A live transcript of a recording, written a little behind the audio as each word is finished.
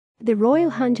The Royal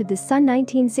Hunt of the Sun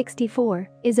 1964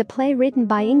 is a play written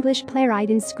by English playwright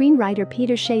and screenwriter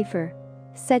Peter Shaffer.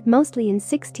 Set mostly in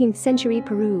 16th-century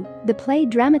Peru, the play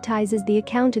dramatizes the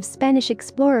account of Spanish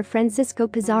explorer Francisco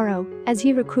Pizarro as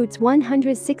he recruits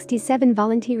 167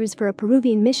 volunteers for a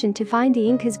Peruvian mission to find the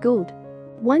Inca's gold.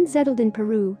 Once settled in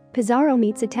Peru, Pizarro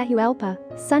meets Atahualpa,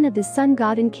 son of the sun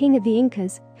god and king of the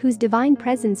Incas, whose divine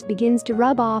presence begins to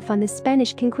rub off on the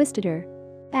Spanish conquistador.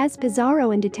 As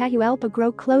Pizarro and Atahualpa grow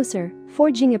closer,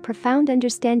 forging a profound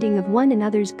understanding of one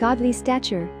another's godly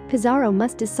stature, Pizarro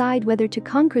must decide whether to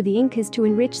conquer the Incas to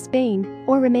enrich Spain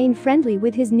or remain friendly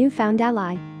with his newfound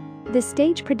ally. The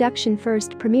stage production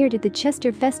first premiered at the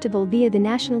Chester Festival via the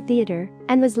National Theatre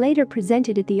and was later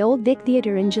presented at the Old Vic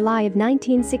Theatre in July of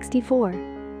 1964.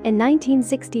 In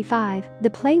 1965, the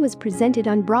play was presented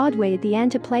on Broadway at the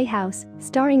Anta Playhouse,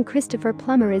 starring Christopher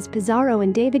Plummer as Pizarro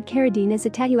and David Carradine as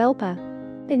Atahualpa.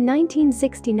 In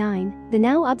 1969, the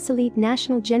now obsolete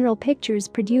National General Pictures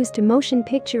produced a motion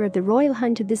picture of The Royal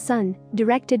Hunt of the Sun,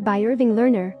 directed by Irving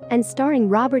Lerner and starring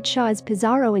Robert Shaw as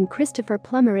Pizarro and Christopher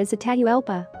Plummer as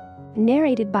Atahualpa.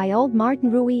 Narrated by Old Martin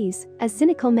Ruiz, a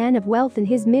cynical man of wealth in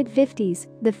his mid-50s,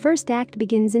 the first act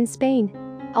begins in Spain.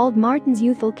 Old Martin's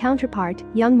youthful counterpart,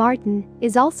 young Martin,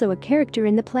 is also a character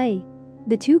in the play.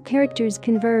 The two characters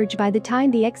converge by the time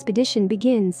the expedition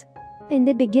begins. In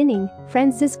the beginning,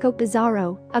 Francisco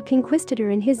Pizarro, a conquistador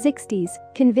in his 60s,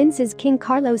 convinces King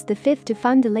Carlos V to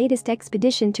fund the latest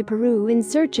expedition to Peru in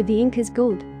search of the Inca's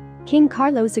gold. King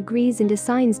Carlos agrees and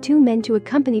assigns two men to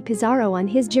accompany Pizarro on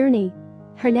his journey.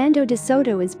 Hernando de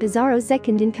Soto is Pizarro's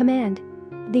second-in-command.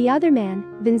 The other man,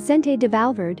 Vicente de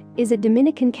Valverde, is a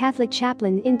Dominican Catholic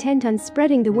chaplain intent on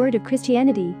spreading the word of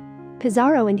Christianity.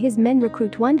 Pizarro and his men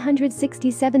recruit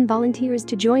 167 volunteers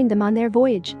to join them on their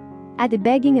voyage. At the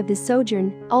begging of the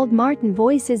sojourn, Old Martin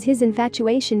voices his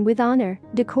infatuation with honor,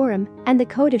 decorum, and the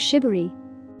code of chivalry.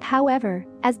 However,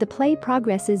 as the play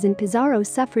progresses and Pizarro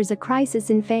suffers a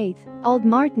crisis in faith, Old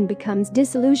Martin becomes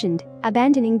disillusioned,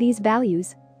 abandoning these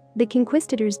values. The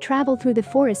conquistadors travel through the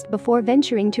forest before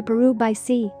venturing to Peru by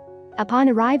sea. Upon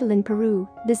arrival in Peru,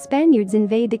 the Spaniards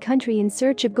invade the country in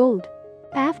search of gold.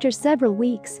 After several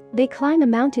weeks, they climb a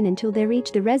mountain until they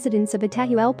reach the residence of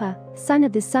Atahualpa, son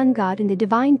of the sun god and the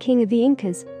divine king of the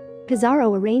Incas.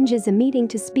 Pizarro arranges a meeting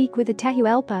to speak with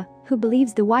Atahualpa, who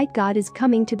believes the white god is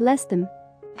coming to bless them.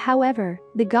 However,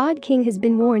 the god king has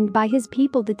been warned by his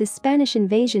people that the Spanish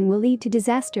invasion will lead to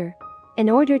disaster. In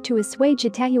order to assuage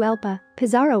Atahualpa,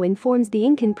 Pizarro informs the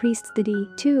Incan priests that he,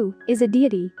 too, is a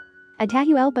deity.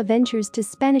 Atahualpa ventures to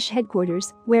Spanish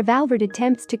headquarters, where Valverde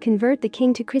attempts to convert the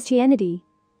king to Christianity.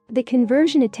 The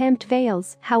conversion attempt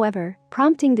fails, however,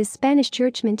 prompting the Spanish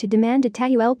churchmen to demand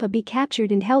Atahualpa be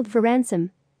captured and held for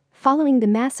ransom. Following the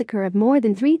massacre of more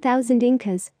than 3,000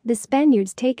 Incas, the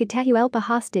Spaniards take Atahualpa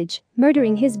hostage,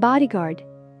 murdering his bodyguard.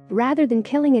 Rather than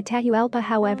killing Atahualpa,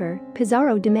 however,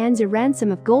 Pizarro demands a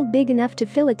ransom of gold big enough to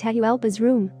fill Atahualpa's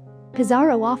room.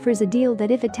 Pizarro offers a deal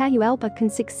that if Atahualpa can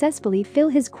successfully fill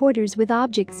his quarters with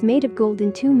objects made of gold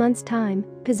in 2 months' time,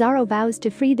 Pizarro vows to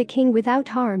free the king without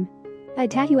harm.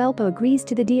 Atahualpa agrees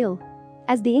to the deal.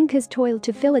 As the Incas toil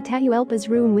to fill Atahualpa's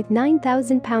room with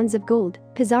 9,000 pounds of gold,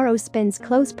 Pizarro spends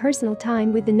close personal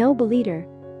time with the noble leader.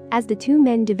 As the two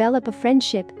men develop a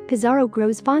friendship, Pizarro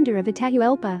grows fonder of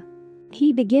Atahualpa.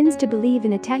 He begins to believe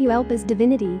in Atahualpa's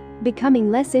divinity,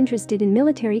 becoming less interested in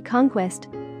military conquest.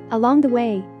 Along the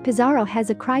way, Pizarro has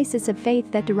a crisis of faith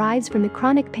that derives from the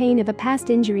chronic pain of a past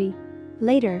injury.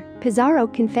 Later, Pizarro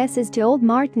confesses to Old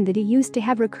Martin that he used to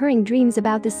have recurring dreams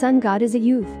about the sun god as a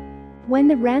youth. When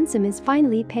the ransom is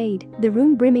finally paid, the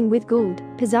room brimming with gold,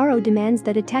 Pizarro demands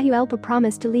that Atahualpa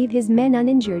promise to leave his men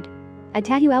uninjured.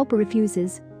 Atahualpa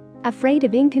refuses. Afraid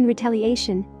of Incan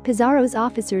retaliation, Pizarro's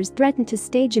officers threaten to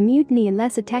stage a mutiny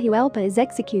unless Atahualpa is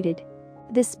executed.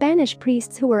 The Spanish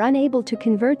priests who were unable to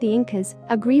convert the Incas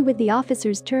agree with the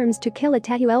officers' terms to kill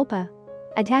Atahualpa.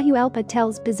 Atahualpa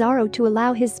tells Pizarro to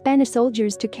allow his Spanish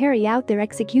soldiers to carry out their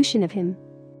execution of him.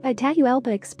 Atahualpa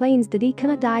explains that he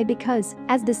cannot die because,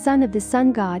 as the son of the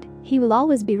sun god, he will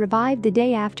always be revived the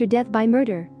day after death by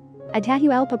murder.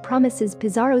 Atahualpa promises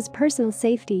Pizarro's personal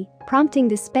safety, prompting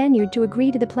the Spaniard to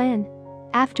agree to the plan.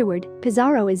 Afterward,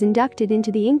 Pizarro is inducted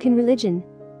into the Incan religion.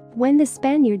 When the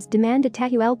Spaniards demand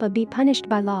Atahualpa be punished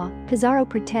by law, Pizarro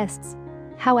protests.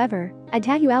 However,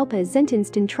 Atahualpa is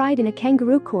sentenced and tried in a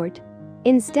kangaroo court.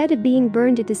 Instead of being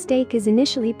burned at the stake as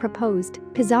initially proposed,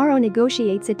 Pizarro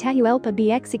negotiates Atahualpa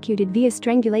be executed via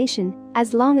strangulation,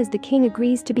 as long as the king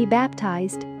agrees to be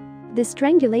baptized. The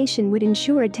strangulation would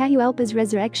ensure Atahualpa's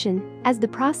resurrection, as the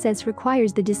process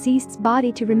requires the deceased's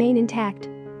body to remain intact.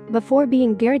 Before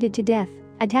being garroted to death,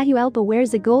 Atahualpa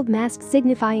wears a gold mask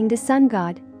signifying the sun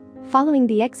god. Following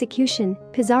the execution,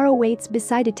 Pizarro waits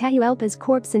beside Atahualpa's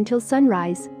corpse until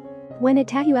sunrise. When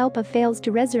Atahualpa fails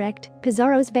to resurrect,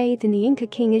 Pizarro's faith in the Inca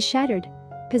king is shattered.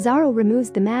 Pizarro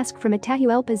removes the mask from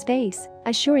Atahualpa's face,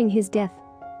 assuring his death.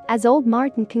 As Old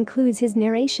Martin concludes his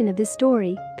narration of the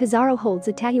story, Pizarro holds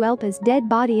Atahualpa's dead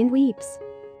body and weeps.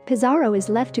 Pizarro is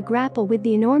left to grapple with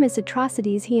the enormous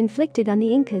atrocities he inflicted on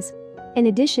the Incas. In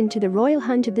addition to the Royal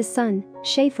Hunt of the Sun,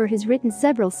 Shaffer has written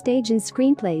several stage and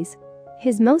screenplays.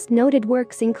 His most noted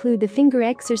works include The Finger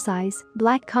Exercise,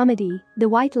 Black Comedy, The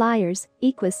White Liars,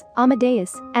 Equus,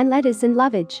 Amadeus, and Lettuce and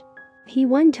Lovage. He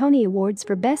won Tony Awards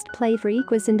for Best Play for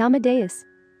Equus and Amadeus.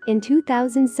 In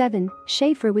 2007,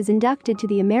 Shaffer was inducted to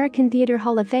the American Theater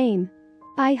Hall of Fame.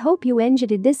 I hope you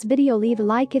enjoyed this video. Leave a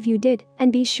like if you did,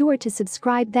 and be sure to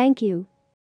subscribe. Thank you.